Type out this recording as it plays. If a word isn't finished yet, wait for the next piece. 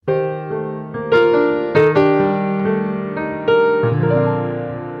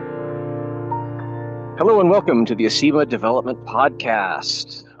and welcome to the ACEMA Development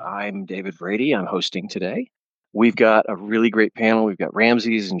Podcast. I'm David Brady. I'm hosting today. We've got a really great panel. We've got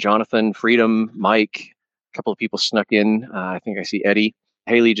Ramses and Jonathan, Freedom, Mike. A couple of people snuck in. I think I see Eddie.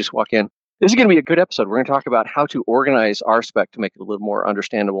 Haley just walked in. This is going to be a good episode. We're going to talk about how to organize RSpec to make it a little more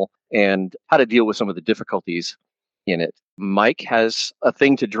understandable and how to deal with some of the difficulties in it. Mike has a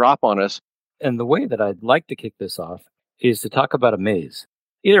thing to drop on us. And the way that I'd like to kick this off is to talk about a maze.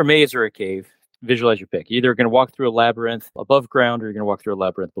 Either a maze or a cave. Visualize your pick. You're either going to walk through a labyrinth above ground or you're going to walk through a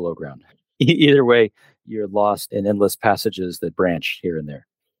labyrinth below ground. Either way, you're lost in endless passages that branch here and there.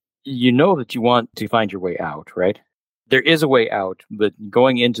 You know that you want to find your way out, right? There is a way out, but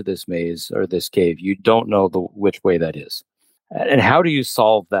going into this maze or this cave, you don't know which way that is. And how do you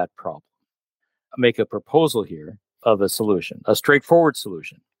solve that problem? Make a proposal here of a solution, a straightforward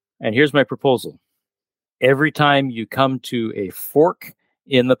solution. And here's my proposal. Every time you come to a fork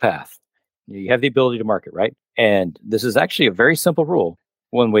in the path, you have the ability to mark it, right? And this is actually a very simple rule.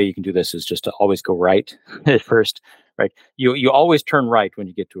 One way you can do this is just to always go right at first, right? You always turn right when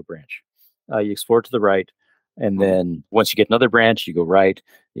you get to a branch. You explore to the right, and then once you get another branch, you go right.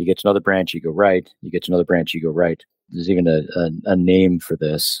 You get to another branch, you go right. You get to another branch, you go right. There's even a name for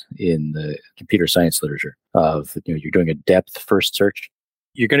this in the computer science literature of, you're doing a depth first search.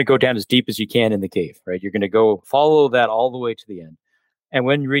 You're going to go down as deep as you can in the cave, right? You're going to go follow that all the way to the end. And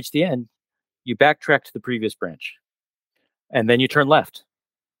when you reach the end, you backtrack to the previous branch. And then you turn left.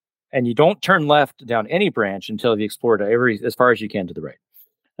 And you don't turn left down any branch until you explore as far as you can to the right.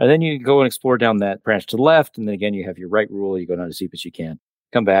 And then you go and explore down that branch to the left. And then again, you have your right rule. You go down as deep as you can.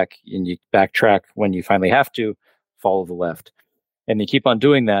 Come back and you backtrack when you finally have to, follow the left. And you keep on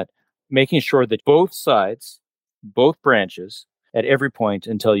doing that, making sure that both sides, both branches, at every point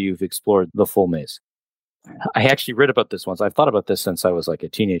until you've explored the full maze. I actually read about this once. I've thought about this since I was like a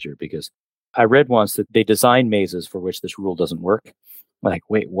teenager, because I read once that they design mazes for which this rule doesn't work. I'm like,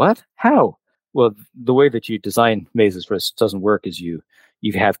 wait, what? How? Well, the way that you design mazes for this doesn't work is you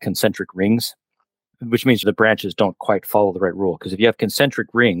have concentric rings, which means the branches don't quite follow the right rule. Because if you have concentric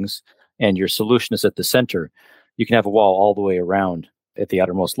rings and your solution is at the center, you can have a wall all the way around at the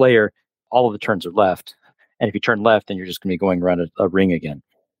outermost layer. All of the turns are left. And if you turn left, then you're just going to be going around a ring again.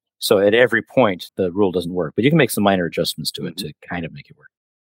 So at every point, the rule doesn't work. But you can make some minor adjustments to it to kind of make it work.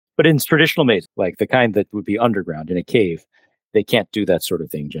 But in traditional mazes, like the kind that would be underground in a cave, they can't do that sort of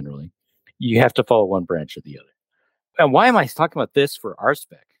thing generally. You have to follow one branch or the other. And why am I talking about this for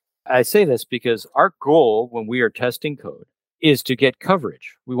RSpec? I say this because our goal when we are testing code is to get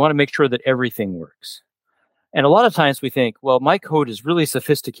coverage. We want to make sure that everything works. And a lot of times we think, well, my code is really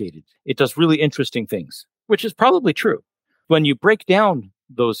sophisticated. It does really interesting things, which is probably true. When you break down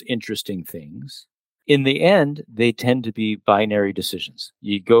those interesting things, in the end, they tend to be binary decisions.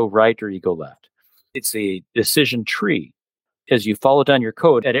 You go right or you go left. It's a decision tree. As you follow down your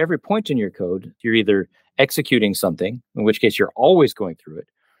code, at every point in your code, you're either executing something, in which case you're always going through it,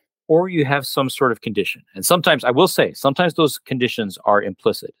 or you have some sort of condition. And sometimes, I will say, sometimes those conditions are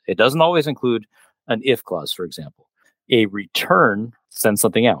implicit. It doesn't always include an if clause, for example. A return sends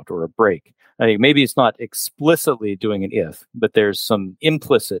something out, or a break. I mean, maybe it's not explicitly doing an if, but there's some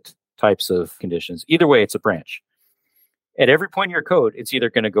implicit types of conditions. Either way, it's a branch. At every point in your code, it's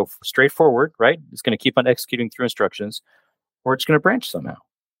either going to go straight forward, right? It's going to keep on executing through instructions, or it's going to branch somehow.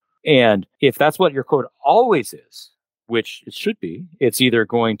 And if that's what your code always is, which it should be, it's either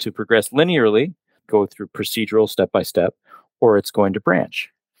going to progress linearly, go through procedural step by step, or it's going to branch.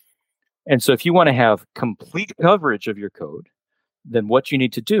 And so if you want to have complete coverage of your code, then what you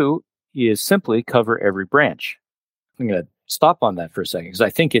need to do is simply cover every branch. I'm going to stop on that for a second because I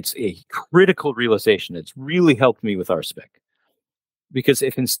think it's a critical realization. It's really helped me with RSpec. Because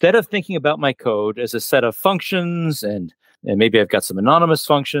if instead of thinking about my code as a set of functions and maybe I've got some anonymous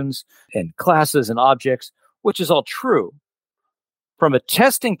functions and classes and objects, which is all true, from a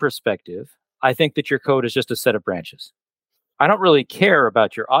testing perspective, I think that your code is just a set of branches. I don't really care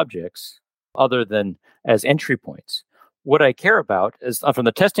about your objects other than as entry points. What I care about is, from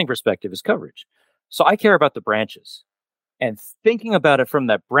the testing perspective, is coverage. So I care about the branches. And thinking about it from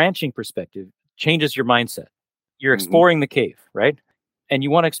that branching perspective changes your mindset. You're exploring the cave, right? And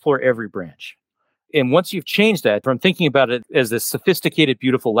you want to explore every branch. And once you've changed that from thinking about it as this sophisticated,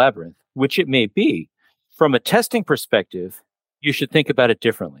 beautiful labyrinth, which it may be, from a testing perspective, you should think about it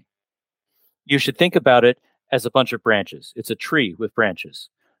differently. You should think about it as a bunch of branches. It's a tree with branches.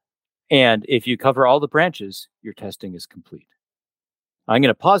 And if you cover all the branches, your testing is complete. I'm going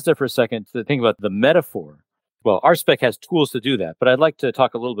to pause there for a second to think about the metaphor. Well, RSpec has tools to do that, but I'd like to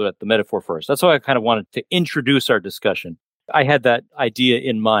talk a little bit about the metaphor first. That's why I kind of wanted to introduce our discussion. I had that idea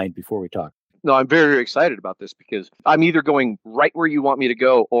in mind before we talked. No, I'm very, very excited about this because I'm either going right where you want me to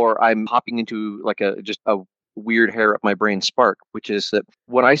go or I'm hopping into like just a weird hair up my brain spark, which is that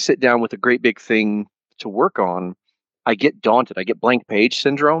when I sit down with a great big thing to work on, I get daunted. I get blank page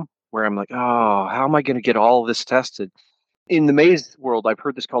syndrome where I'm like, oh, how am I going to get all of this tested? In the maze world, I've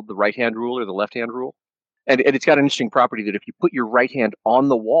heard this called the right hand rule or the left hand rule. And it's got an interesting property that if you put your right hand on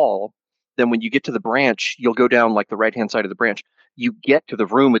the wall, then when you get to the branch, you'll go down like the right hand side of the branch. You get to the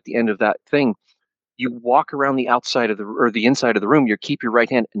room at the end of that thing. You walk around the outside of the inside of the room. You keep your right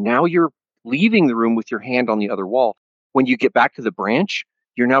hand. Now you're leaving the room with your hand on the other wall. When you get back to the branch,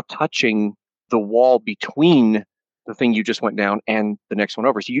 you're now touching the wall between the thing you just went down and the next one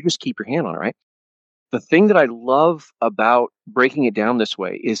over. So you just keep your hand on it, right? The thing that I love about breaking it down this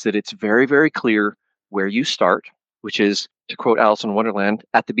way is that it's very, very clear where you start, which is, to quote Alice in Wonderland,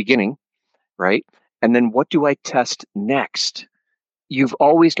 at the beginning, right? And then what do I test next? You've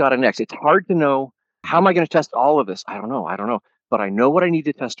always got a next. It's hard to know, how am I going to test all of this? I don't know. But I know what I need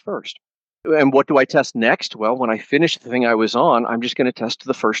to test first. And what do I test next? Well, when I finish the thing I was on, I'm just going to test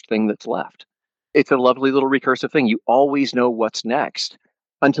the first thing that's left. It's a lovely little recursive thing. You always know what's next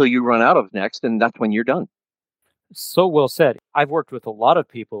until you run out of next, and that's when you're done. So well said. I've worked with a lot of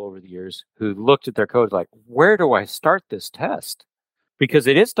people over the years who looked at their code like, where do I start this test? Because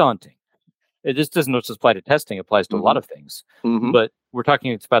it is daunting. It just doesn't just apply to testing, it applies to a lot of things. But we're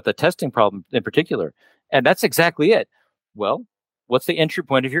talking about the testing problem in particular. And that's exactly it. Well, what's the entry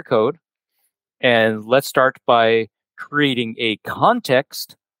point of your code? And let's start by creating a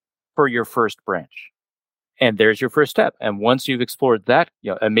context for your first branch. And there's your first step. And once you've explored that,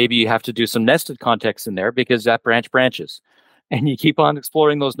 and maybe you have to do some nested context in there because that branch branches. And you keep on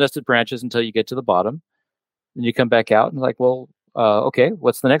exploring those nested branches until you get to the bottom. And you come back out and like, well, okay,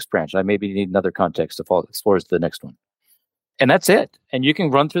 what's the next branch? I maybe need another context to explores the next one. And that's it. And you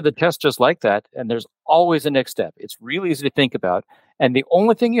can run through the test just like that. And there's always a next step. It's really easy to think about. And the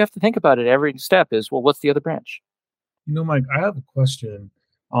only thing you have to think about at every step is, well, what's the other branch? Mike, I have a question.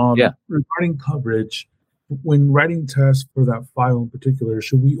 Yeah. Regarding coverage, when writing tests for that file in particular,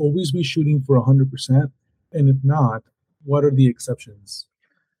 should we always be shooting for 100%? And if not, what are the exceptions?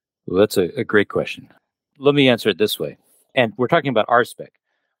 Well, that's a great question. Let me answer it this way. And we're talking about RSpec.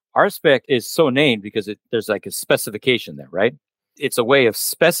 RSpec is so named because there's like a specification there, right? It's a way of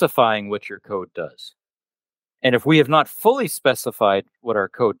specifying what your code does. And if we have not fully specified what our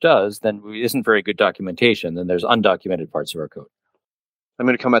code does, then it isn't very good documentation. Then there's undocumented parts of our code. I'm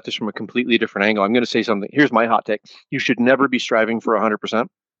going to come at this from a completely different angle. I'm going to say something. Here's my hot take. You should never be striving for 100%.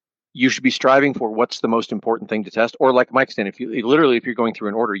 You should be striving for what's the most important thing to test. Or like Mike said, if you're going through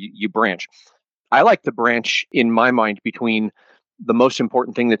an order, you branch. I like to branch in my mind between the most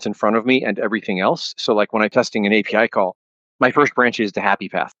important thing that's in front of me and everything else. So like when I'm testing an API call, my first branch is the happy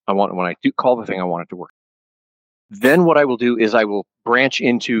path. When I do call the thing, I want it to work. Then what I will do is I will branch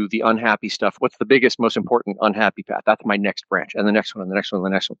into the unhappy stuff. What's the biggest, most important unhappy path? That's my next branch. And the next one, and the next one, and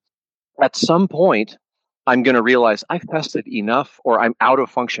the next one. At some point, I'm going to realize I've tested enough or I'm out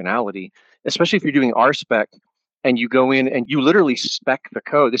of functionality, especially if you're doing RSpec and you go in and you literally spec the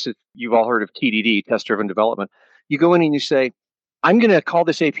code. You've all heard of TDD, test-driven development. You go in and you say, I'm going to call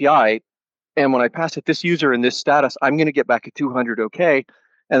this API, and when I pass it this user in this status, I'm going to get back a 200 OK,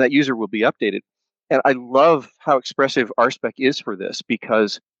 and that user will be updated. And I love how expressive RSpec is for this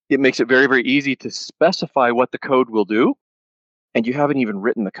because it makes it very, very easy to specify what the code will do, and you haven't even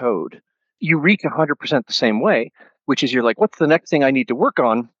written the code. You reach 100% the same way, which is you're like, what's the next thing I need to work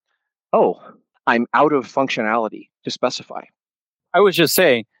on? Oh, I'm out of functionality to specify. I was just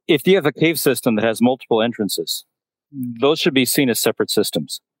saying, if you have a cave system that has multiple entrances, those should be seen as separate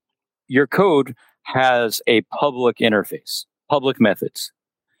systems. Your code has a public interface, public methods.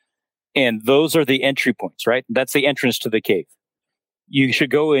 And those are the entry points, right? That's the entrance to the cave. You should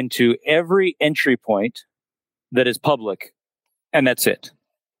go into every entry point that is public, and that's it.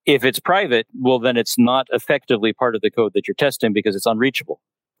 If it's private, well, then it's not effectively part of the code that you're testing because it's unreachable.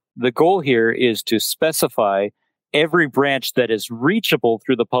 The goal here is to specify every branch that is reachable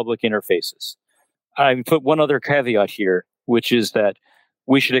through the public interfaces. I put one other caveat here, which is that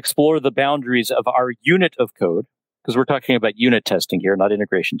we should explore the boundaries of our unit of code, because we're talking about unit testing here, not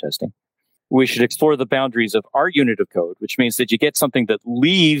integration testing. We should explore the boundaries of our unit of code, which means that you get something that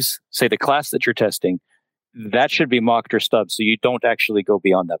leaves, say, the class that you're testing. That should be mocked or stubbed, so you don't actually go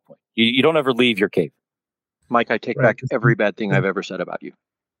beyond that point. You don't ever leave your cave. Mike, I take back every bad thing I've ever said about you.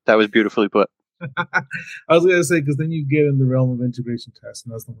 That was beautifully put. I was going to say, because then you get in the realm of integration tests,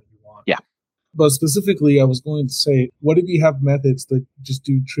 and that's not what you want. Yeah. But specifically, I was going to say, what if you have methods that just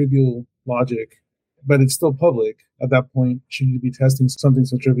do trivial logic but it's still public. At that point, should you be testing something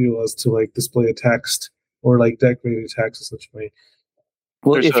so trivial as to like display a text or like decorate a text in such a way?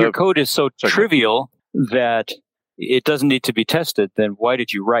 Well, if your code is so trivial that it doesn't need to be tested, then why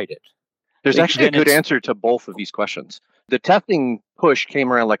did you write it? There's actually a good answer to both of these questions. The testing push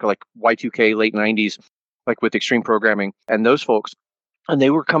came around like Y2K, late 90s, like with extreme programming and those folks, and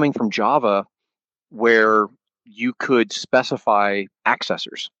they were coming from Java where you could specify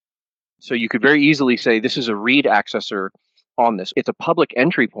accessors. So you could very easily say, this is a read accessor on this. It's a public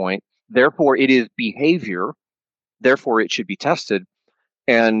entry point. Therefore, it is behavior. Therefore, it should be tested.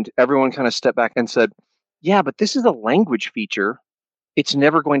 And everyone kind of stepped back and said, yeah, but this is a language feature. It's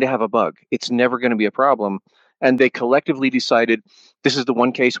never going to have a bug. It's never going to be a problem. And they collectively decided this is the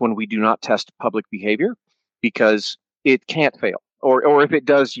one case when we do not test public behavior because it can't fail. Or if it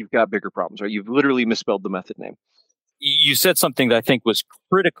does, you've got bigger problems, right? You've literally misspelled the method name. You said something that I think was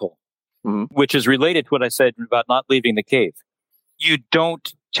critical, which is related to what I said about not leaving the cave. You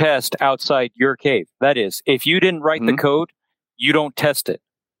don't test outside your cave. That is, if you didn't write the code, you don't test it.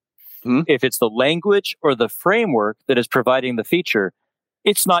 If it's the language or the framework that is providing the feature,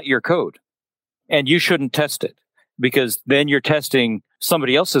 it's not your code. And you shouldn't test it because then you're testing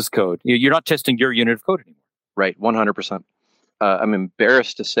somebody else's code. You're not testing your unit of code anymore. Right, 100%. I'm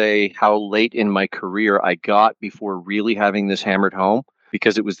embarrassed to say how late in my career I got before really having this hammered home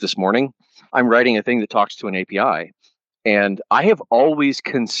because it was this morning. I'm writing a thing that talks to an API. And I have always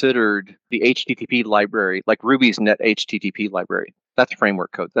considered the HTTP library, like Ruby's net HTTP library. That's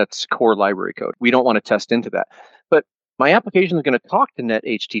framework code. That's core library code. We don't want to test into that. But my application is going to talk to net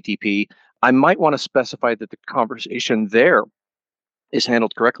HTTP. I might want to specify that the conversation there is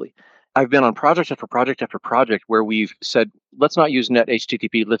handled correctly. I've been on project after project after project where we've said, let's not use net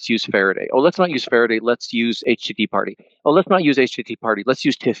HTTP, let's use Faraday. Oh, let's not use Faraday, let's use HTTP party. Oh, let's not use HTTP party, let's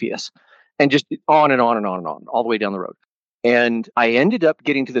use Tifius. And just on and on and on and on, all the way down the road. And I ended up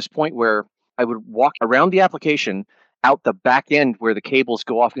getting to this point where I would walk around the application out the back end where the cables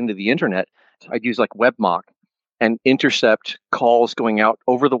go off into the internet. I'd use like WebMock and intercept calls going out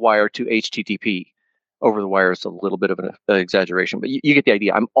over the wire to HTTP. Over the wire is a little bit of an exaggeration, but you get the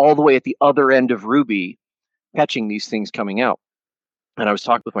idea. I'm all the way at the other end of Ruby catching these things coming out. And I was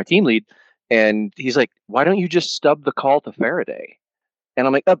talking with my team lead, and he's like, why don't you just stub the call to Faraday? And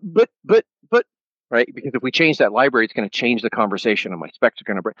I'm like, but, right? Because if we change that library, it's going to change the conversation and my specs are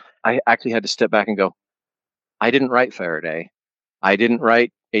going to break. I actually had to step back and go, I didn't write Faraday. I didn't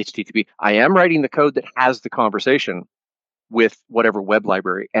write HTTP. I am writing the code that has the conversation with whatever web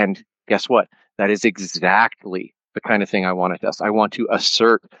library. And guess what? That is exactly the kind of thing I want to test. I want to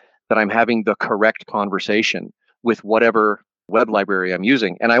assert that I'm having the correct conversation with whatever web library I'm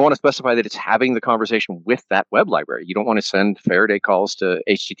using. And I want to specify that it's having the conversation with that web library. You don't want to send Faraday calls to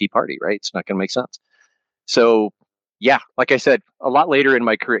HTTP party, right? It's not going to make sense. So yeah, like I said, a lot later in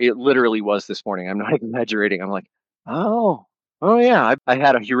my career, it literally was this morning. I'm not exaggerating. I'm like, oh yeah, I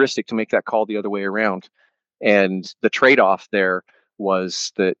had a heuristic to make that call the other way around. And the trade-off there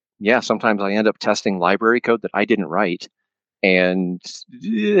was that, yeah, sometimes I end up testing library code that I didn't write. And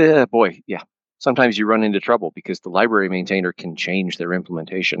sometimes you run into trouble because the library maintainer can change their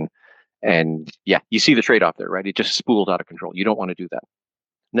implementation. And yeah, you see the trade-off there, right? It just spooled out of control. You don't want to do that.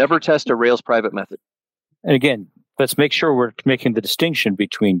 Never test a Rails private method. And again, let's make sure we're making the distinction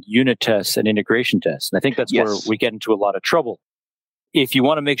between unit tests and integration tests. And I think that's where we get into a lot of trouble. If you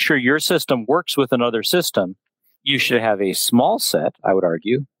want to make sure your system works with another system, you should have a small set, I would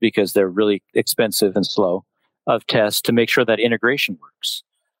argue, because they're really expensive and slow, of tests to make sure that integration works,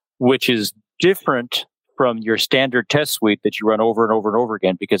 which is different from your standard test suite that you run over and over and over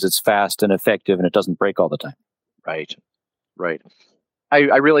again because it's fast and effective and it doesn't break all the time. Right.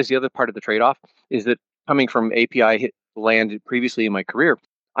 I realize the other part of the trade-off is that coming from API land previously in my career,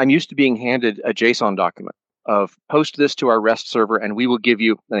 I'm used to being handed a JSON document of post this to our REST server and we will give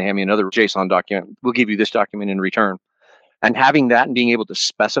you, and they hand me another JSON document, we'll give you this document in return. And having that and being able to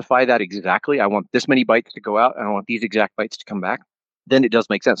specify that exactly, I want this many bytes to go out and I want these exact bytes to come back, then it does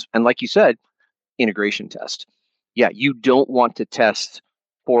make sense. And like you said, integration test. Yeah, you don't want to test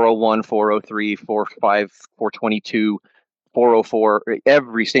 401, 403, 45, 422, 404,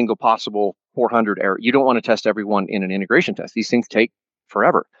 every single possible 400 error. You don't want to test everyone in an integration test. These things take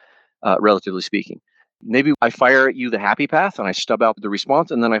forever, relatively speaking. Maybe I fire at you the happy path and I stub out the response,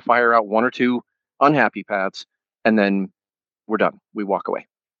 and then I fire out one or two unhappy paths, and then we're done. We walk away.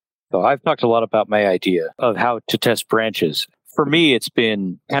 So I've talked a lot about my idea of how to test branches. For me, it's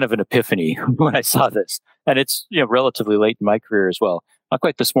been kind of an epiphany when I saw this. And it's relatively late in my career as well. Not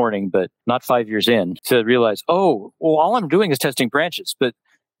quite this morning, but not 5 years in, to realize, all I'm doing is testing branches. But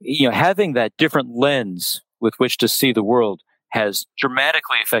having that different lens with which to see the world has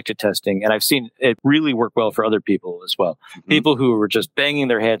dramatically affected testing. And I've seen it really work well for other people as well. Mm-hmm. People who were just banging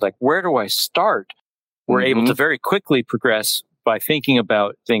their head, like, where do I start? Were able to very quickly progress by thinking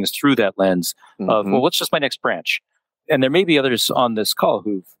about things through that lens of, well, what's just my next branch? And there may be others on this call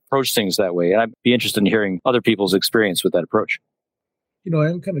who've approached things that way. And I'd be interested in hearing other people's experience with that approach.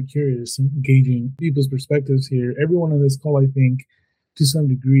 I'm kind of curious in gauging people's perspectives here. Everyone on this call, I think, to some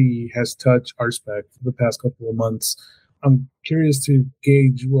degree, has touched RSpec for the past couple of months. I'm curious to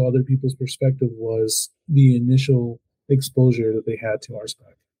gauge what other people's perspective was the initial exposure that they had to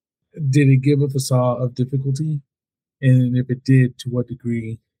RSpec. Did it give a facade of difficulty? And if it did, to what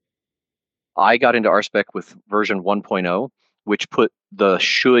degree? I got into RSpec with version 1.0, which put the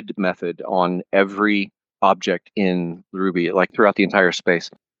should method on every object in Ruby, like throughout the entire space.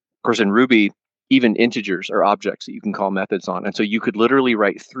 Of course, in Ruby, even integers are objects that you can call methods on. And so you could literally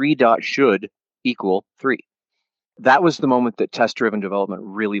write 3.should equal 3. That was the moment that test-driven development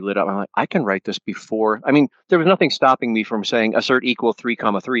really lit up. I'm like, I can write this before. I mean, there was nothing stopping me from saying assert equal 3,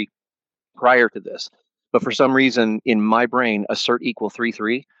 3 prior to this. But for some reason, in my brain, assert equal 3,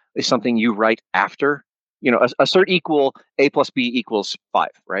 3 is something you write after. Assert equal a plus b equals 5,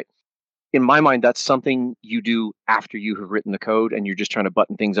 right? In my mind, that's something you do after you have written the code and you're just trying to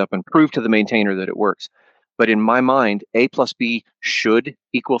button things up and prove to the maintainer that it works. But in my mind, a plus b should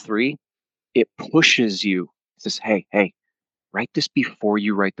equal 3. It pushes you. It says, hey, write this before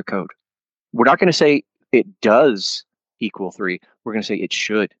you write the code. We're not going to say it does equal 3. We're going to say it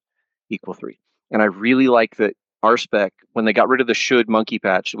should equal 3. And I really like that RSpec, when they got rid of the should monkey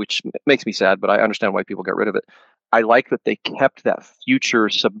patch, which makes me sad, but I understand why people got rid of it. I like that they kept that future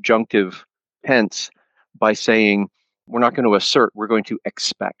subjunctive tense by saying, we're not going to assert, we're going to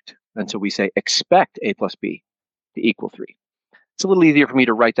expect. And so we say expect a plus b to equal 3. It's a little easier for me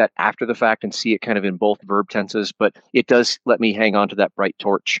to write that after the fact and see it kind of in both verb tenses, but it does let me hang on to that bright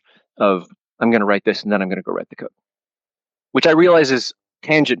torch of, I'm going to write this and then I'm going to go write the code, which I realize is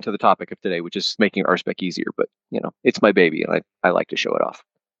tangent to the topic of today, which is making RSpec easier, but it's my baby and I like to show it off.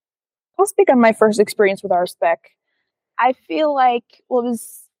 I'll speak on my first experience with RSpec. I feel like, it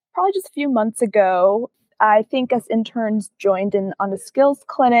was probably just a few months ago. I think us interns joined in on a skills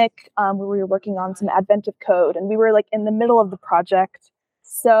clinic where we were working on some adventive code, and we were like in the middle of the project.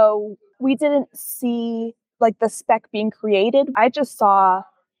 So we didn't see like the spec being created. I just saw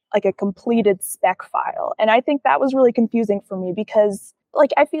like a completed spec file. And I think that was really confusing for me because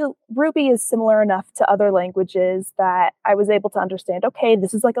I feel Ruby is similar enough to other languages that I was able to understand, okay,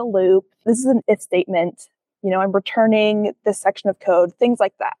 this is like a loop. This is an if statement. I'm returning this section of code, things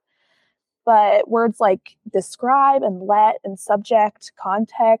like that. But words like describe and let and subject,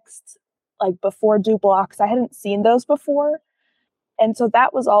 context, like before do blocks, I hadn't seen those before. And so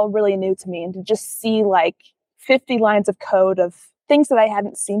that was all really new to me. And to just see 50 lines of code of things that I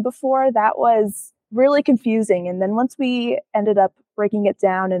hadn't seen before, that was really confusing. And then once we ended up breaking it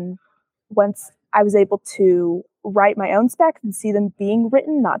down and once I was able to write my own spec and see them being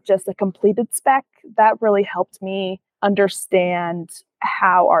written, not just a completed spec, that really helped me understand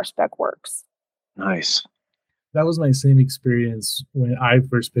how RSpec works. Nice. That was my same experience when I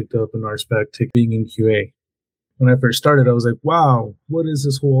first picked up an RSpec tick being in QA. When I first started, I was like, wow, what is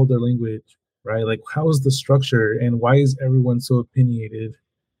this whole other language, right? How is the structure and why is everyone so opinionated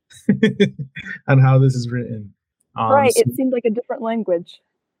on how this is written? Right. It seemed like a different language.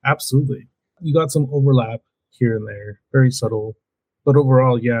 Absolutely. You got some overlap here and there, very subtle. But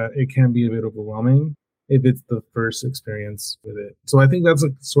overall, yeah, it can be a bit overwhelming if it's the first experience with it. So I think that's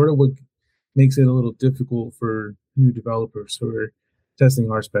sort of what makes it a little difficult for new developers who are testing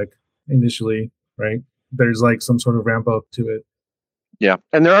RSpec initially, right? There's some sort of ramp up to it. Yeah.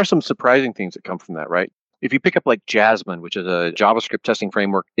 And there are some surprising things that come from that, right? If you pick up Jasmine, which is a JavaScript testing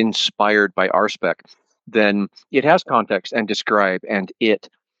framework inspired by RSpec, then it has context and describe, and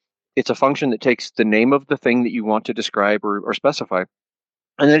it's a function that takes the name of the thing that you want to describe or specify.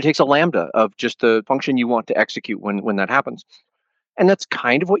 And then it takes a lambda of just the function you want to execute when that happens. And that's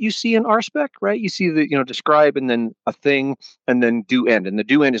kind of what you see in RSpec, right? You see the, describe and then a thing and then do end. And the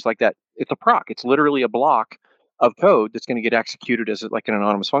do end is like that. It's a proc. It's literally a block of code that's going to get executed as an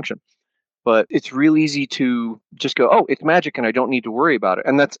anonymous function. But it's real easy to just go, oh, it's magic and I don't need to worry about it.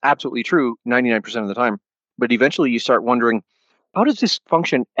 And that's absolutely true 99% of the time. But eventually you start wondering, how does this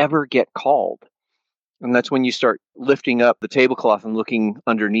function ever get called? And that's when you start lifting up the tablecloth and looking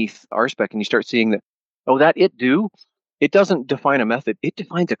underneath RSpec and you start seeing that, oh, that it doesn't define a method. It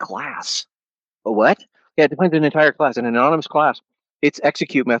defines a class. A what? Yeah, it defines an entire class, an anonymous class. Its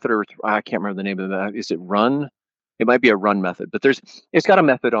execute method, or I can't remember the name of that. Is it run? It might be a run method, but it's got a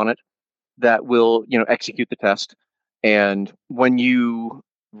method on it that will, execute the test. And when you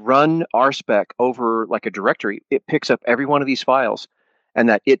run RSpec over like a directory, it picks up every one of these files, and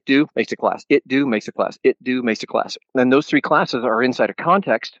that it do makes a class, it do makes a class, it do makes a class. And those three classes are inside a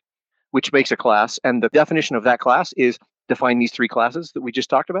context, which makes a class. And the definition of that class is define these three classes that we just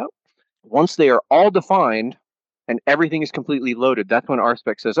talked about. Once they are all defined and everything is completely loaded, that's when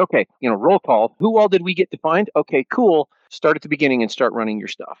RSpec says, okay, roll call. Who all did we get defined? Okay, cool. Start at the beginning and start running your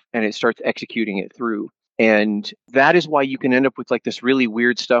stuff. And it starts executing it through. And that is why you can end up with like this really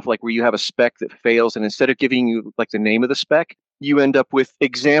weird stuff, like where you have a spec that fails. And instead of giving you like the name of the spec, you end up with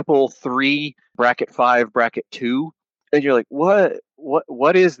example 3, bracket 5, bracket 2. And you're like,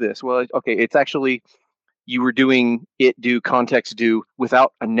 what is this? Well, okay, it's actually, you were doing it do, context do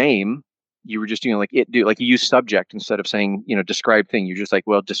without a name. You were just doing like it do, like you use subject instead of saying, describe thing. You're just like,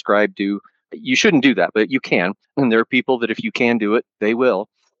 well, describe do. You shouldn't do that, but you can. And there are people that if you can do it, they will.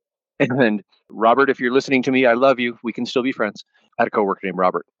 And Robert, if you're listening to me, I love you. We can still be friends. I had a coworker named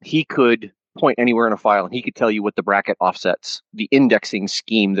Robert. He could point anywhere in a file and he could tell you what the bracket offsets, the indexing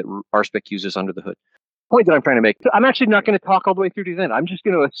scheme that RSpec uses under the hood. Point that I'm trying to make. I'm actually not going to talk all the way through to the end. I'm just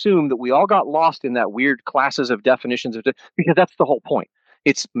going to assume that we all got lost in that weird classes of definitions because that's the whole point.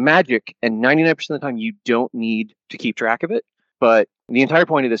 It's magic, and 99% of the time you don't need to keep track of it. But the entire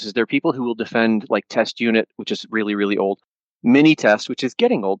point of this is there are people who will defend like test unit, which is really, really old. Minitest, which is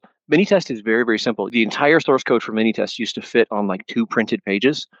getting old. Minitest is very, very simple. The entire source code for Minitest used to fit on like 2 printed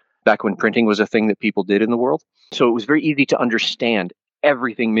pages back when printing was a thing that people did in the world. So it was very easy to understand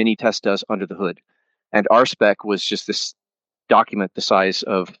everything Minitest does under the hood. And RSpec was just this document the size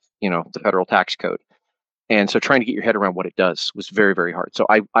of, the federal tax code. And so trying to get your head around what it does was very, very hard. So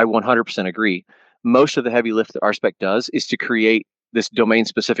I 100% agree. Most of the heavy lift that RSpec does is to create this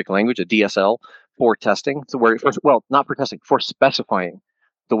domain-specific language, a DSL, for testing. So not for testing, for specifying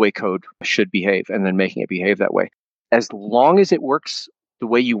the way code should behave and then making it behave that way. As long as it works the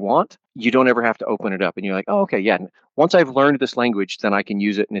way you want, you don't ever have to open it up. And you're like, oh, okay, yeah. Once I've learned this language, then I can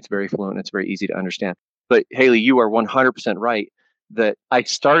use it and it's very fluent and it's very easy to understand. But Haley, you are 100% right that I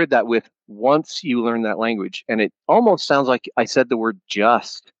started that with once you learn that language. And it almost sounds like I said the word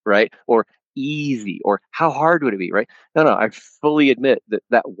just, right? Or easy, or how hard would it be, right? No, I fully admit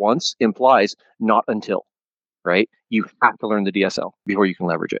that once implies not until, right? You have to learn the DSL before you can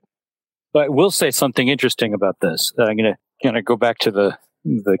leverage it. But I will say something interesting about this. I'm going to go back to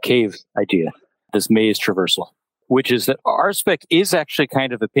the cave idea, this maze traversal, which is that RSpec is actually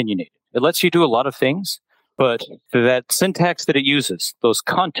kind of opinionated. It lets you do a lot of things, but that syntax that it uses, those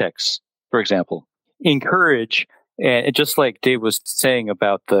contexts, for example, encourage, and just like Dave was saying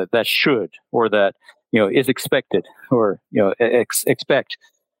about that should, or that, is expected, or, expect,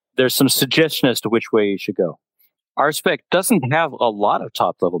 there's some suggestion as to which way you should go. RSpec doesn't have a lot of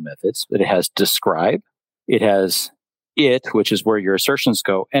top-level methods, but it has describe, it has it, which is where your assertions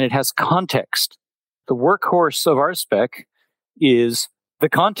go, and it has context. The workhorse of RSpec is the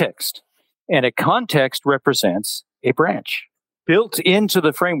context, and a context represents a branch. Built into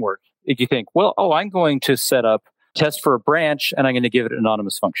the framework, if you think, I'm going to set up test for a branch, and I'm going to give it an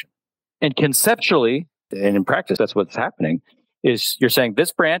anonymous function. And conceptually, and in practice, that's what's happening, is you're saying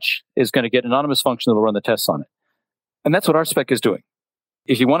this branch is going to get an anonymous function that will run the tests on it. And that's what RSpec is doing.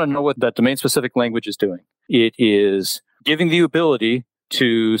 If you want to know what that domain-specific language is doing, it is giving the ability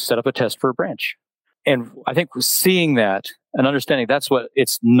to set up a test for a branch. And I think seeing that and understanding that's what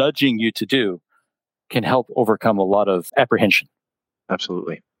it's nudging you to do can help overcome a lot of apprehension.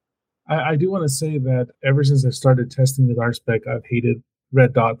 Absolutely. I do want to say that ever since I started testing with RSpec, I've hated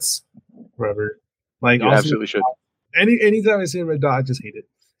red dots forever. Like, you absolutely should. Anytime I say red dot, I just hate it.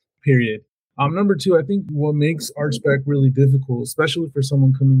 Period. Number 2, I think what makes RSpec really difficult, especially for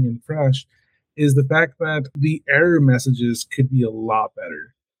someone coming in fresh, is the fact that the error messages could be a lot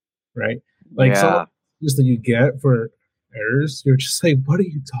better, right? Like some just that you get for errors, you're just like, what are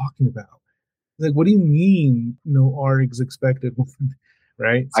you talking about? Like, what do you mean no R is expected?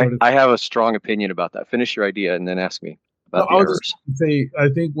 Right? I have a strong opinion about that. Finish your idea and then ask me about the errors. Just say, I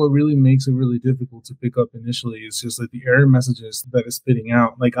think what really makes it really difficult to pick up initially is just like the error messages that it's spitting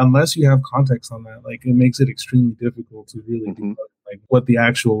out. Like, unless you have context on that, like, it makes it extremely difficult to really debug, like, what the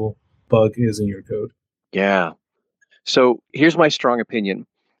actual bug is in your code. Yeah. So here's my strong opinion.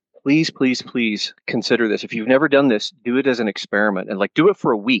 Please, please, please consider this. If you've never done this, do it as an experiment and like do it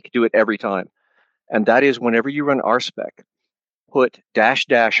for a week. Do it every time. And that is whenever you run RSpec, put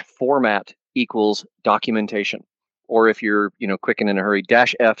 -- format equals documentation. Or if you're, quick and in a hurry,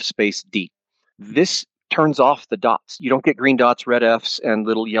 -F space D. This turns off the dots. You don't get green dots, red Fs, and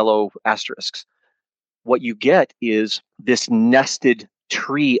little yellow asterisks. what you get is this nested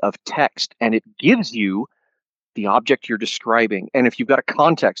tree of text, and it gives you the object you're describing. And if you've got a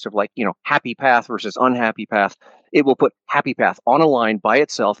context of like, happy path versus unhappy path, it will put happy path on a line by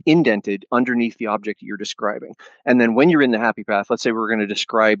itself, indented underneath the object you're describing. And then when you're in the happy path, let's say we're going to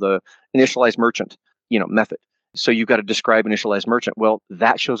describe the initialize merchant, method. So you've got to describe initialize merchant. Well,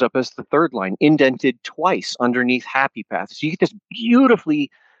 that shows up as the third line, indented twice underneath happy path. So you get this beautifully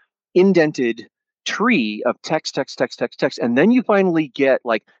indented tree of text, text, text, text, text. And then you finally get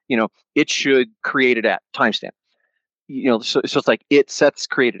like, it should create it at timestamp. So it's like it sets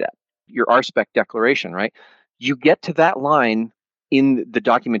created at your RSpec declaration, right? You get to that line in the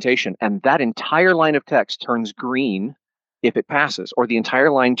documentation, and that entire line of text turns green if it passes, or the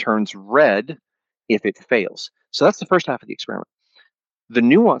entire line turns red if it fails. So that's the first half of the experiment. The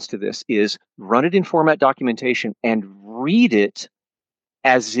nuance to this is run it in format documentation and read it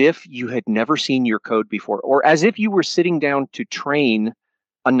as if you had never seen your code before, or as if you were sitting down to train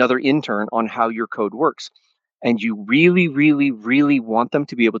another intern on how your code works. And you really, really, really want them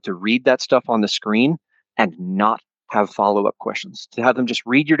to be able to read that stuff on the screen and not have follow-up questions, to have them just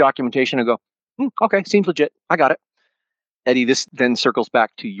read your documentation and go, okay, seems legit. I got it. Eddie, this then circles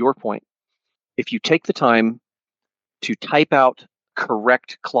back to your point. If you take the time to type out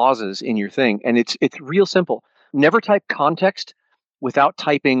correct clauses in your thing, and it's real simple. Never type context without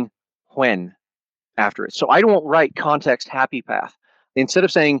typing when after it. So I don't write context happy path. Instead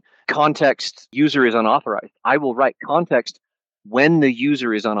of saying context user is unauthorized, I will write context when the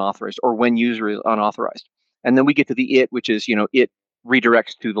user is unauthorized or when user is unauthorized. And then we get to the it, which is, it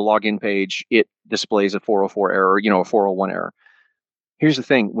redirects to the login page. It displays a 404 error, a 401 error. Here's the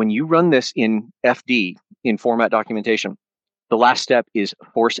thing. When you run this in FD, in format documentation, the last step is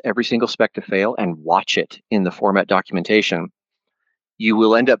force every single spec to fail and watch it in the format documentation. You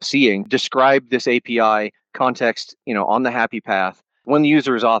will end up seeing describe this API context, on the happy path. When the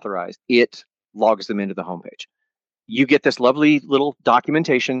user is authorized, it logs them into the homepage. You get this lovely little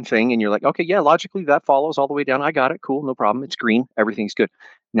documentation thing, and you're like, okay, yeah, logically that follows all the way down. I got it. Cool, no problem. It's green. Everything's good.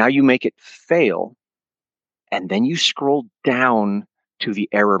 Now you make it fail, and then you scroll down to the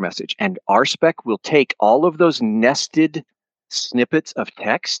error message, and RSpec will take all of those nested snippets of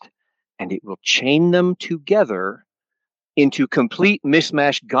text, and it will chain them together into complete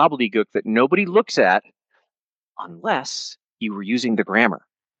mishmash gobbledygook that nobody looks at unless you were using the grammar.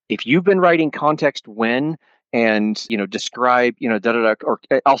 If you've been writing context when and describe or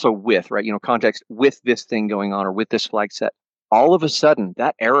also with, right, context with this thing going on or with this flag set, all of a sudden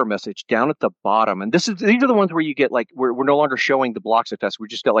that error message down at the bottom, and these are the ones where you get like we're no longer showing the blocks of text, we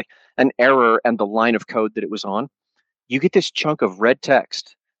just got like an error and the line of code that it was on. You get this chunk of red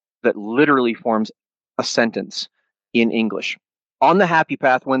text that literally forms a sentence in English. On the happy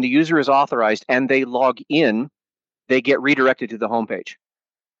path, when the user is authorized and they log in, they get redirected to the homepage.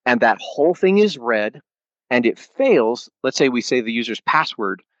 And that whole thing is red, and it fails. Let's say we say the user's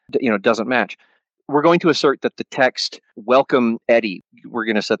password doesn't match. We're going to assert that the text welcome Eddie, we're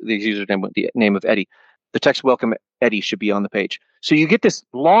going to set the username with the name of Eddie. The text welcome Eddie should be on the page. So you get this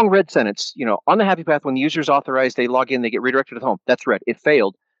long red sentence, on the happy path, when the user is authorized, they log in, they get redirected to the home. That's red. It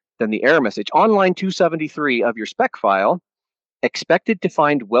failed. Then the error message on line 273 of your spec file, expected to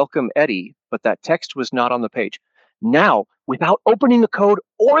find welcome Eddie, but that text was not on the page. Now, without opening the code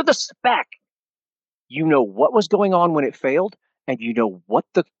or the spec, you know what was going on when it failed, and you know what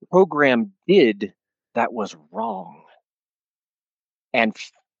the program did that was wrong. And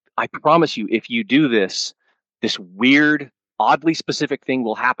I promise you, if you do this weird, oddly specific thing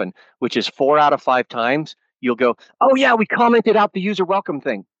will happen, which is 4 out of 5 times, you'll go, oh yeah, we commented out the user welcome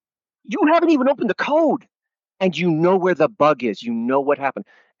thing. You haven't even opened the code, and you know where the bug is. You know what happened.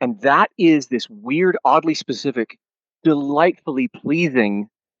 And that is this weird, oddly specific, delightfully pleasing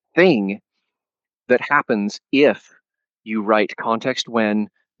thing that happens if you write context when,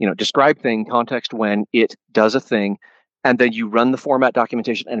 describe thing, context when it does a thing, and then you run the format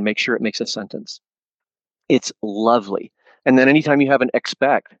documentation and make sure it makes a sentence. It's lovely. And then anytime you have an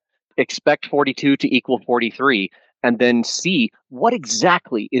expect 42 to equal 43, and then see what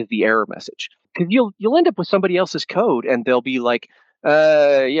exactly is the error message. Because you'll end up with somebody else's code, and they'll be like,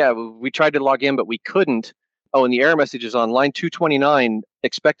 yeah, we tried to log in, but we couldn't. Oh, and the error message is on line 229,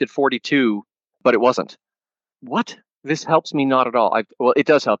 expected 42, but it wasn't. What? This helps me not at all. Well, it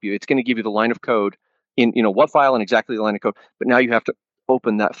does help you. It's going to give you the line of code in what file and exactly the line of code. But now you have to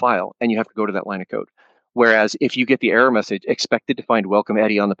open that file, and you have to go to that line of code. Whereas if you get the error message, expected to find welcome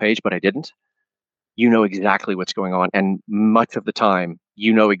Eddie on the page, but I didn't, you know exactly what's going on. And much of the time,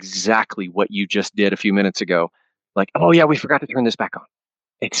 you know exactly what you just did a few minutes ago. Like, oh yeah, we forgot to turn this back on.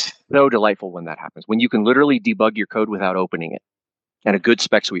 It's so delightful when that happens, when you can literally debug your code without opening it. And a good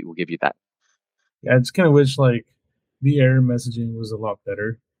spec suite will give you that. Yeah, I just kind of wish like the error messaging was a lot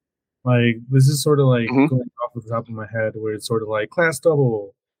better. Like this is sort of like going off the top of my head, where it's sort of like class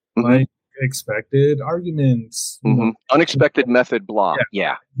double, like expected arguments, unexpected method, blah.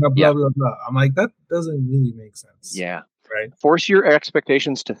 Yeah. Blah, blah, blah, blah. I'm like, that doesn't really make sense. Yeah. Right. Force your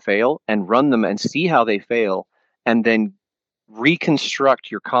expectations to fail and run them and see how they fail, and then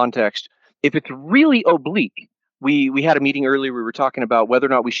reconstruct your context. If it's really oblique, we had a meeting earlier. We were talking about whether or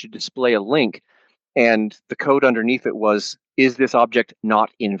not we should display a link, and the code underneath it was, is this object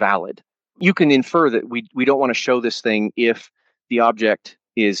not invalid? You can infer that we don't want to show this thing if the object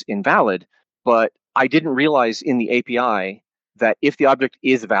is invalid, but I didn't realize in the API that if the object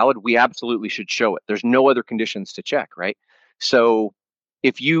is valid, we absolutely should show it. There's no other conditions to check, right? So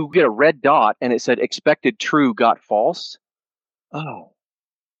if you get a red dot and it said expected true got false, oh,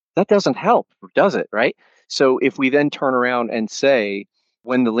 that doesn't help, does it, right? So if we then turn around and say,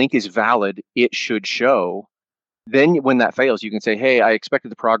 when the link is valid, it should show, then when that fails, you can say, hey, I expected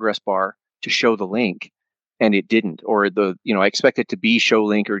the progress bar to show the link and it didn't, or I expect it to be show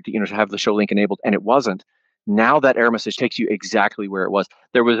link, or to have the show link enabled and it wasn't. Now that error message takes you exactly where it was.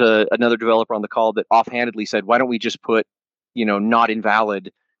 There was another developer on the call that offhandedly said, why don't we just put, not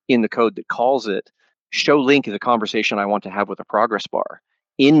invalid in the code that calls it? Show link is a conversation I want to have with a progress bar.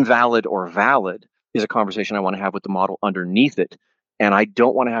 Invalid or valid is a conversation I want to have with the model underneath it. And I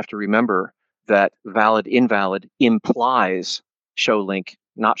don't want to have to remember that valid, invalid implies show link,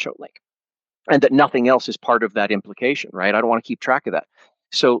 not show link. And that nothing else is part of that implication, right? I don't want to keep track of that.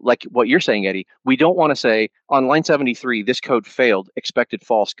 So like what you're saying, Eddie, we don't want to say on line 73, this code failed, expected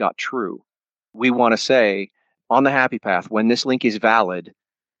false got true. We want to say on the happy path, when this link is valid,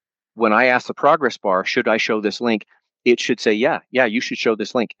 when I ask the progress bar, should I show this link? It should say, yeah, you should show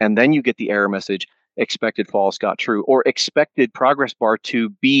this link. And then you get the error message, expected false got true, or expected progress bar to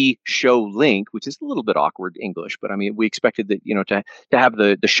be show link, which is a little bit awkward English, but I mean, we expected that, to have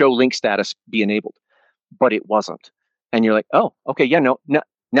the show link status be enabled, but it wasn't. And you're like, oh, okay, yeah, no,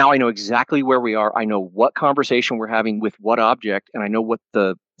 now I know exactly where we are. I know what conversation we're having with what object, and I know what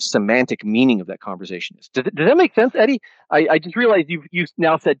the semantic meaning of that conversation is. Does that make sense, Eddie? I just realized you've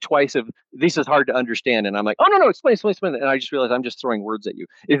now said twice of this is hard to understand, and I'm like, oh no, explain, and I just realized I'm just throwing words at you.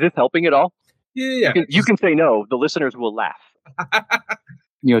 Is this helping at all? Yeah. You can say no. The listeners will laugh.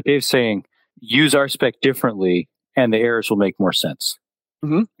 Dave's saying use RSpec differently, and the errors will make more sense.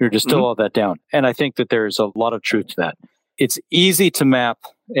 You're just distill all that down, and I think that there's a lot of truth to that. It's easy to map,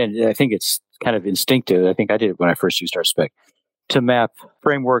 and I think it's kind of instinctive. I think I did it when I first used RSpec, to map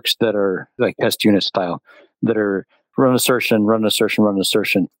frameworks that are like test unit style, that are run assertion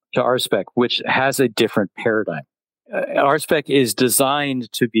to RSpec, which has a different paradigm. RSpec is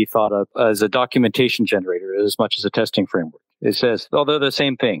designed to be thought of as a documentation generator as much as a testing framework. It says, oh, they're the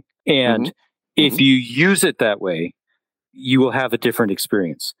same thing. And if you use it that way, you will have a different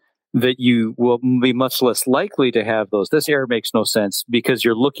experience, that you will be much less likely to have this error makes no sense, because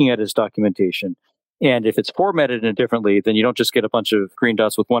you're looking at its documentation. And if it's formatted differently, then you don't just get a bunch of green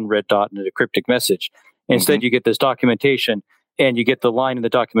dots with one red dot and a cryptic message. Instead, you get this documentation, and you get the line in the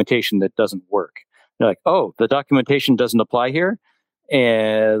documentation that doesn't work. You're like, oh, the documentation doesn't apply here,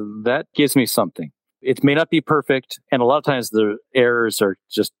 and that gives me something. It may not be perfect, and a lot of times the errors are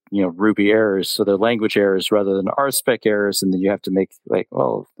just Ruby errors, so they're language errors rather than RSpec errors, and then you have to make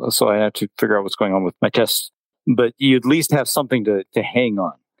so I have to figure out what's going on with my tests. But you at least have something to hang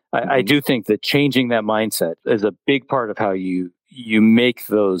on. I do think that changing that mindset is a big part of how you make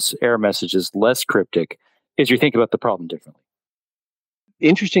those error messages less cryptic, is you think about the problem differently.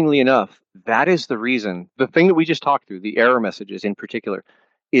 Interestingly enough, that is the reason, the thing that we just talked through, the error messages in particular,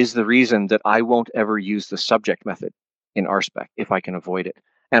 is the reason that I won't ever use the subject method in RSpec if I can avoid it.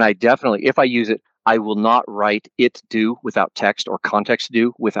 And I definitely, if I use it, I will not write it do without text or context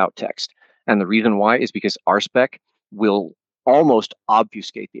do without text. And the reason why is because RSpec will almost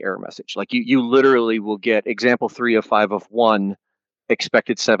obfuscate the error message. Like you literally will get example 3 of 5 of 1,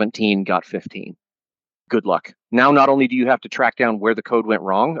 expected 17, got 15. Good luck. Now, not only do you have to track down where the code went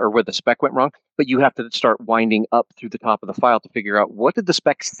wrong or where the spec went wrong, but you have to start winding up through the top of the file to figure out what did the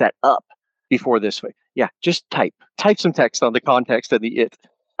spec set up before this way. Yeah, just type some text on the context and the it.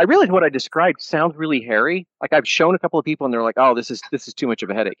 I realize what I described sounds really hairy. Like I've shown a couple of people and they're like, oh, this is too much of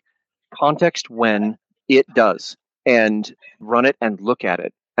a headache. Context when it does, and run it and look at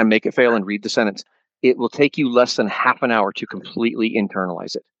it and make it fail and read the sentence. It will take you less than half an hour to completely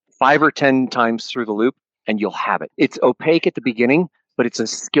internalize it. 5 or 10 times through the loop, and you'll have it. It's opaque at the beginning, but it's a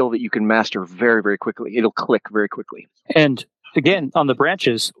skill that you can master very, very quickly. It'll click very quickly. And again, on the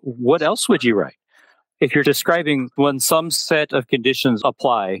branches, what else would you write? If you're describing when some set of conditions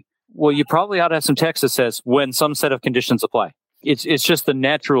apply, well, you probably ought to have some text that says when some set of conditions apply. It's just the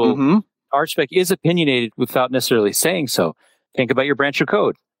natural. RSpec is opinionated without necessarily saying so. Think about your branch of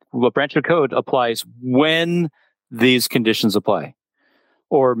code. Well, branch of code applies when these conditions apply,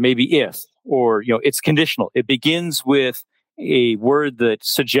 or maybe if, or it's conditional. It begins with a word that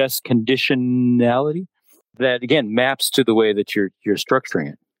suggests conditionality that again maps to the way that you're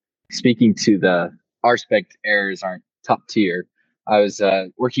structuring it. Speaking to the RSpec errors aren't top tier. I was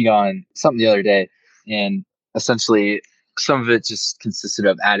working on something the other day, and essentially some of it just consisted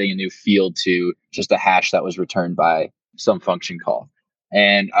of adding a new field to just a hash that was returned by some function call.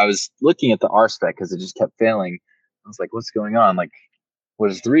 And I was looking at the RSpec because it just kept failing. I was like, what's going on? Like, what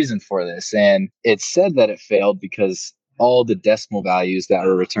is the reason for this? And it said that it failed because all the decimal values that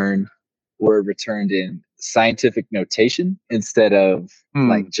were returned in scientific notation instead of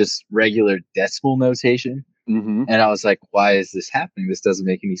like just regular decimal notation. And I was like, why is this happening? This doesn't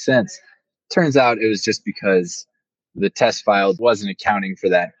make any sense. Turns out it was just because the test file wasn't accounting for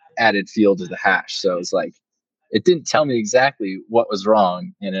that added field of the hash. So it was like, it didn't tell me exactly what was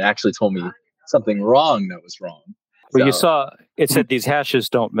wrong, and it actually told me something wrong that was wrong. Well, you saw it said these hashes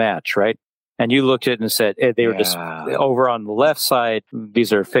don't match, right? And you looked at it and said they were just over on the left side.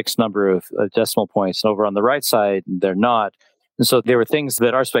 These are a fixed number of decimal points. And over on the right side, they're not. And so there were things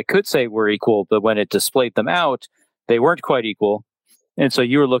that RSpec could say were equal, but when it displayed them out, they weren't quite equal. And so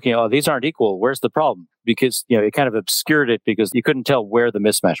you were looking, oh, these aren't equal. Where's the problem? Because it kind of obscured it because you couldn't tell where the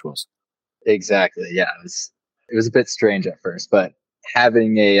mismatch was. Exactly. Yeah, it was a bit strange at first, but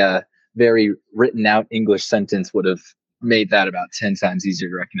having a very written out English sentence would have made that about 10 times easier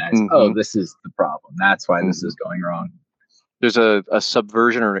to recognize. Oh, this is the problem. That's why this is going wrong. There's a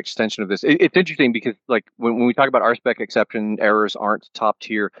subversion or an extension of this. It's interesting because like when we talk about RSpec exception errors aren't top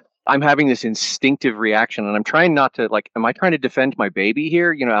tier, I'm having this instinctive reaction, and I'm trying not to am I trying to defend my baby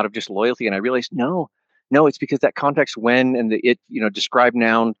here, out of just loyalty? And I realized, no, it's because that context when and the it, describe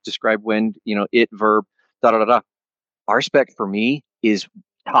noun, describe when, it verb, da da da da. RSpec for me is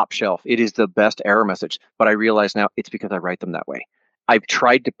top shelf. It is the best error message, but I realize now it's because I write them that way. I've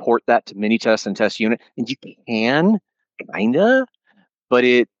tried to port that to Minitest and test unit, and you can kinda, but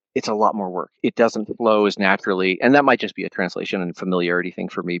it's a lot more work. It doesn't flow as naturally, and that might just be a translation and familiarity thing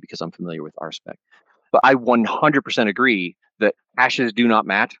for me because I'm familiar with RSpec. But I 100% agree that hashes do not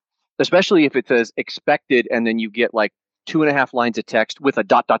match, especially if it says expected and then you get like 2.5 lines of text with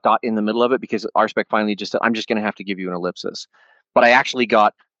a ... in the middle of it because RSpec finally just said, I'm just going to have to give you an ellipsis. But I actually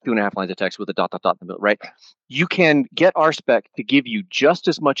got 2.5 lines of text with a ... in the middle, right? You can get RSpec to give you just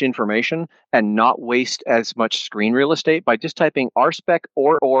as much information and not waste as much screen real estate by just typing RSpec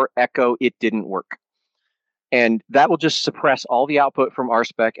or echo it didn't work. And that will just suppress all the output from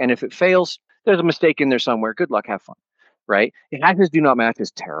RSpec. And if it fails, there's a mistake in there somewhere. Good luck, have fun, right? If hashes do not match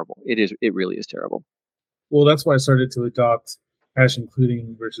is terrible. It really is terrible. Well, that's why I started to adopt hash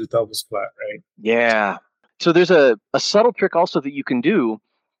including versus double splat, right? Yeah. So there's a subtle trick also that you can do.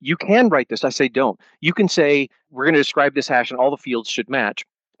 You can write this. I say don't. You can say, we're going to describe this hash and all the fields should match.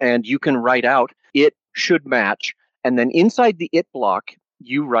 And you can write out, it should match. And then inside the it block,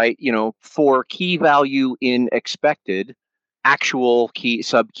 you write, for key value in expected, actual key,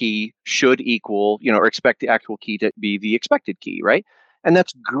 sub key should equal, or expect the actual key to be the expected key, right? And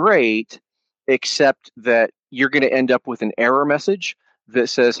that's great, except that you're going to end up with an error message that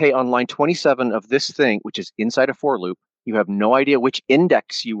says, hey, on line 27 of this thing, which is inside a for loop, you have no idea which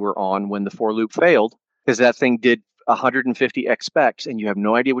index you were on when the for loop failed, because that thing did 150 expects and you have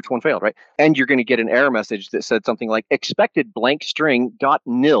no idea which one failed, right? And you're going to get an error message that said something like expected blank string dot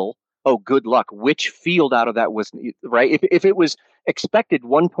nil. Oh, good luck. Which field out of that was, right? If it was expected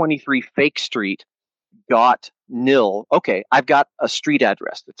 123 Fake Street dot nil, okay, I've got a street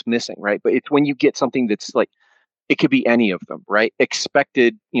address that's missing, right? But it's when you get something that's like, it could be any of them, right?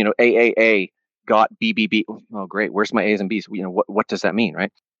 Expected, AAA got BBB. Oh, great. Where's my A's and B's? What does that mean,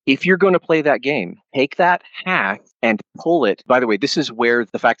 right? If you're going to play that game, take that hash and pull it. By the way, this is where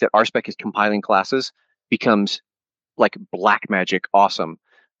the fact that RSpec is compiling classes becomes like black magic awesome,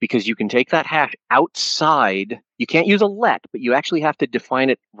 because you can take that hash outside. You can't use a let, but you actually have to define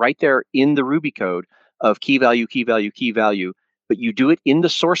it right there in the Ruby code of key value, key value, key value. But you do it in the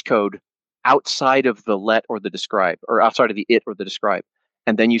source code outside of the let or the describe, or outside of the it or the describe.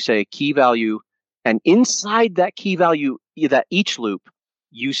 And then you say key value, and inside that key value, that each loop,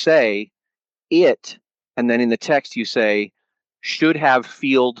 you say it, and then in the text you say should have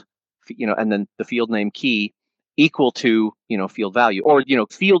field, and then the field name key equal to, field value, or,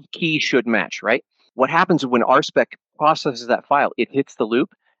 field key should match, right? What happens when RSpec processes that file. It hits the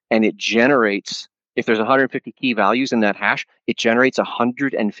loop and it generates, if there's 150 key values in that hash, it generates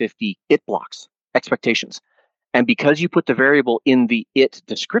 150 it blocks, expectations. And because you put the variable in the it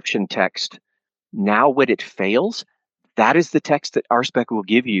description text, now when it fails, that is the text that RSpec will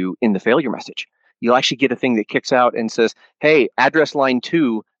give you in the failure message. You'll actually get a thing that kicks out and says, hey, address line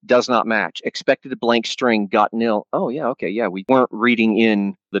 2 does not match. Expected blank string got nil. Oh, yeah, okay, yeah, we weren't reading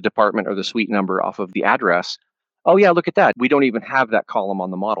in the department or the suite number off of the address. Oh, yeah, look at that. We don't even have that column on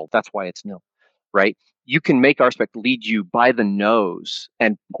the model. That's why it's nil, right? You can make RSpec lead you by the nose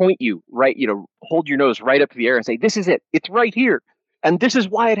and point you right, hold your nose right up to the air and say, this is it. It's right here. And this is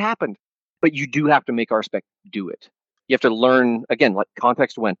why it happened. But you do have to make RSpec do it. You have to learn, again, like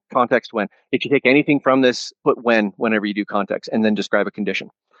context when. If you take anything from this, put whenever you do context, and then describe a condition.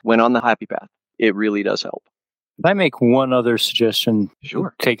 When on the happy path, it really does help. Can I make one other suggestion?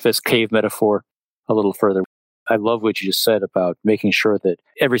 Sure. Take this cave metaphor a little further. I love what you just said about making sure that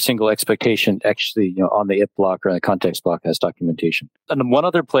every single expectation actually, on the it block or the context block has documentation. And one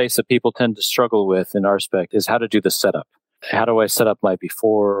other place that people tend to struggle with in RSpec is how to do the setup. How do I set up my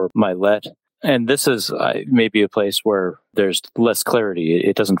before or my let? And this is maybe a place where there's less clarity.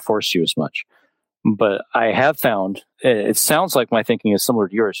 It doesn't force you as much. But I have found, it sounds like my thinking is similar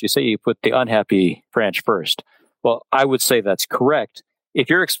to yours. You say you put the unhappy branch first. Well, I would say that's correct. If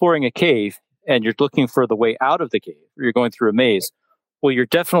you're exploring a cave and you're looking for the way out of the cave, or you're going through a maze, well, you're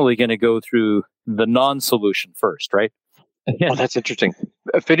definitely going to go through the non-solution first, right? Oh, that's interesting.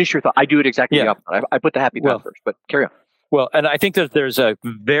 Finish your thought. I do it exactly the opposite. I put the happy path first, but carry on. Well, and I think that there's a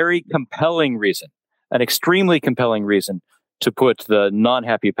very compelling reason, an extremely compelling reason to put the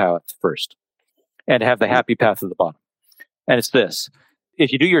non-happy path first and have the happy path at the bottom. And it's this.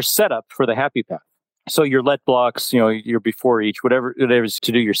 If you do your setup for the happy path, so your let blocks, your before each, whatever it is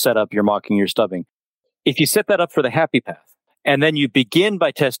to do your setup, your mocking, your stubbing. If you set that up for the happy path, and then you begin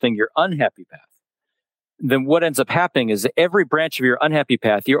by testing your unhappy path, then what ends up happening is every branch of your unhappy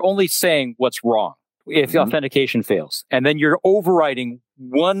path, you're only saying what's wrong if authentication fails. And then you're overriding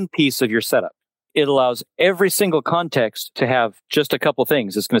one piece of your setup. It allows every single context to have just a couple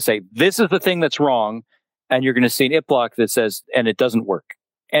things. It's going to say, this is the thing that's wrong. And you're going to see an it block that says, and it doesn't work.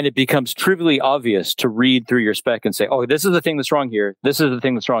 And it becomes trivially obvious to read through your spec and say, oh, this is the thing that's wrong here. This is the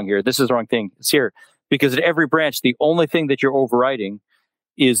thing that's wrong here. This is the wrong thing. It's here. Because at every branch, the only thing that you're overriding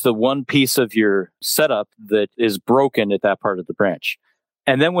is the one piece of your setup that is broken at that part of the branch.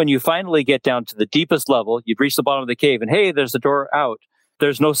 And then when you finally get down to the deepest level, you've reached the bottom of the cave and, hey, there's the door out.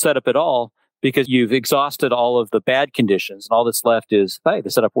 There's no setup at all because you've exhausted all of the bad conditions. And all that's left is, hey, the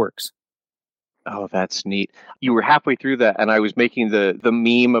setup works. Oh, that's neat. You were halfway through that, and I was making the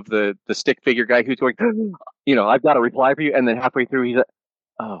meme of the stick figure guy who's going, I've got a reply for you. And then halfway through, he's like,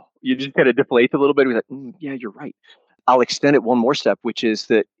 oh, you just kind of deflate a little bit. He's like, yeah, you're right. I'll extend it one more step, which is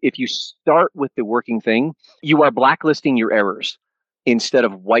that if you start with the working thing, you are blacklisting your errors instead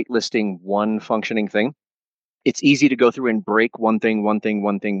of whitelisting one functioning thing. It's easy to go through and break one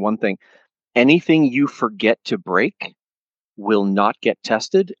thing. Anything you forget to break will not get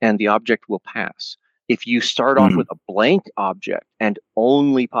tested and the object will pass. If you start off with a blank object and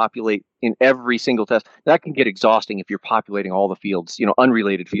only populate in every single test, that can get exhausting if you're populating all the fields,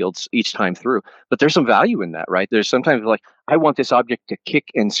 unrelated fields each time through. But there's some value in that, right? There's sometimes like, I want this object to kick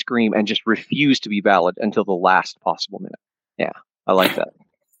and scream and just refuse to be valid until the last possible minute. Yeah, I like that.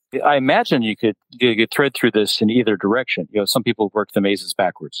 I imagine you could thread through this in either direction. Some people work the mazes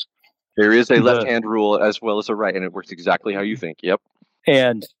backwards. There is a left-hand rule as well as a right, and it works exactly how you think. Yep.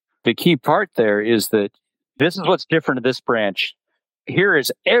 And the key part there is that this is what's different in this branch. Here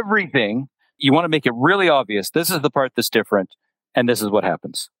is everything. You want to make it really obvious. This is the part that's different, and this is what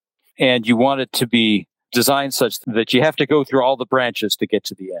happens. And you want it to be designed such that you have to go through all the branches to get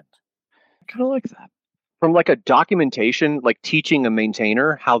to the end. I kind of like that. From like a documentation, like teaching a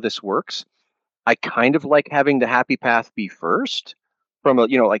maintainer how this works, I kind of like having the happy path be first. From a,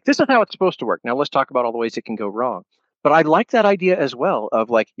 like, this is how it's supposed to work. Now let's talk about all the ways it can go wrong. But I like that idea as well of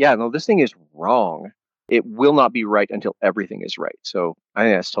like, yeah, no, this thing is wrong. It will not be right until everything is right. So I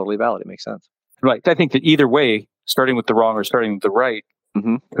think that's totally valid. It makes sense. Right. I think that either way, starting with the wrong or starting with the right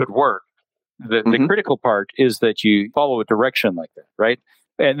could work. The critical part is that you follow a direction like that, right?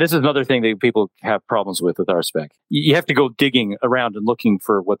 And this is another thing that people have problems with RSpec. You have to go digging around and looking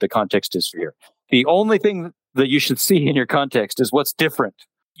for what the context is for here. The only thing that you should see in your context is what's different.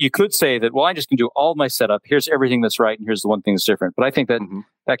 You could say that, well, I just can do all my setup. Here's everything that's right, and here's the one thing that's different. But I think that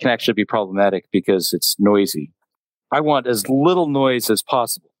that can actually be problematic because it's noisy. I want as little noise as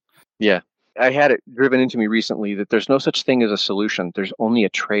possible. Yeah. I had it driven into me recently that there's no such thing as a solution. There's only a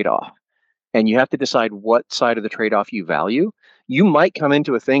trade-off. and you have to decide what side of the trade-off you value. You might come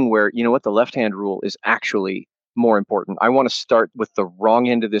into a thing where, you know what, the left-hand rule is actually more important. I want to start with the wrong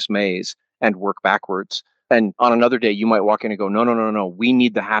end of this maze and work backwards. And on another day, you might walk in and go, no, no, no, no, we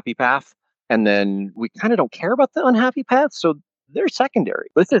need the happy path. And then we kind of don't care about the unhappy path. So they're secondary.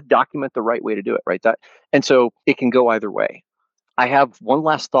 Let's just document the right way to do it, right? And so it can go either way. I have one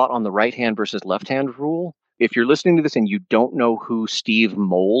last thought on the right hand versus left hand rule. If you're listening to this and you don't know who Steve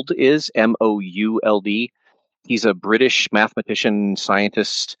Mould is, Mould, he's a British mathematician,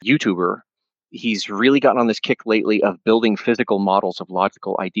 scientist, YouTuber. He's really gotten on this kick lately of building physical models of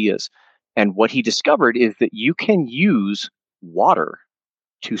logical ideas. And what he discovered is that you can use water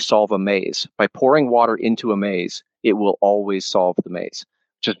to solve a maze. By pouring water into a maze, it will always solve the maze,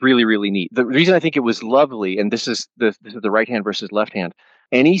 which is really, really neat. The reason I think it was lovely, and this is the right hand versus left hand,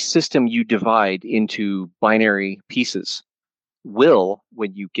 any system you divide into binary pieces will,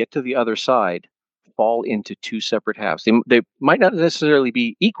 when you get to the other side, fall into two separate halves. They might not necessarily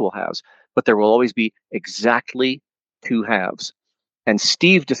be equal halves, but there will always be exactly two halves. And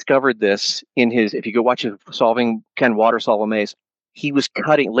Steve discovered this in his, if you go watch his solving, Can Water Solve a Maze? He was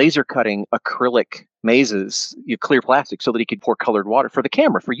laser cutting acrylic mazes, clear plastic, so that he could pour colored water for the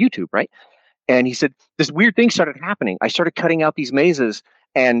camera, for YouTube, right? And he said, this weird thing started happening. I started cutting out these mazes,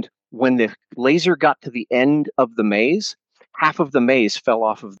 and when the laser got to the end of the maze, half of the maze fell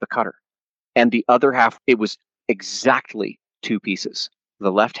off of the cutter. And the other half, it was exactly two pieces,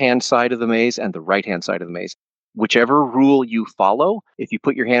 the left-hand side of the maze and the right-hand side of the maze. Whichever rule you follow, if you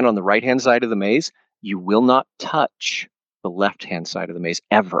put your hand on the right-hand side of the maze, you will not touch the left-hand side of the maze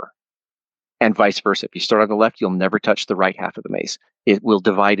ever. And vice versa. If you start on the left, you'll never touch the right half of the maze. It will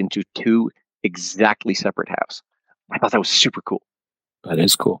divide into two exactly separate halves. I thought that was super cool. That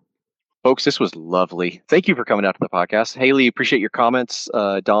is cool. Folks, this was lovely. Thank you for coming out to the podcast. Haley, appreciate your comments.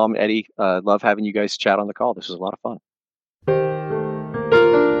 Dom, Eddie, love having you guys chat on the call. This was a lot of fun.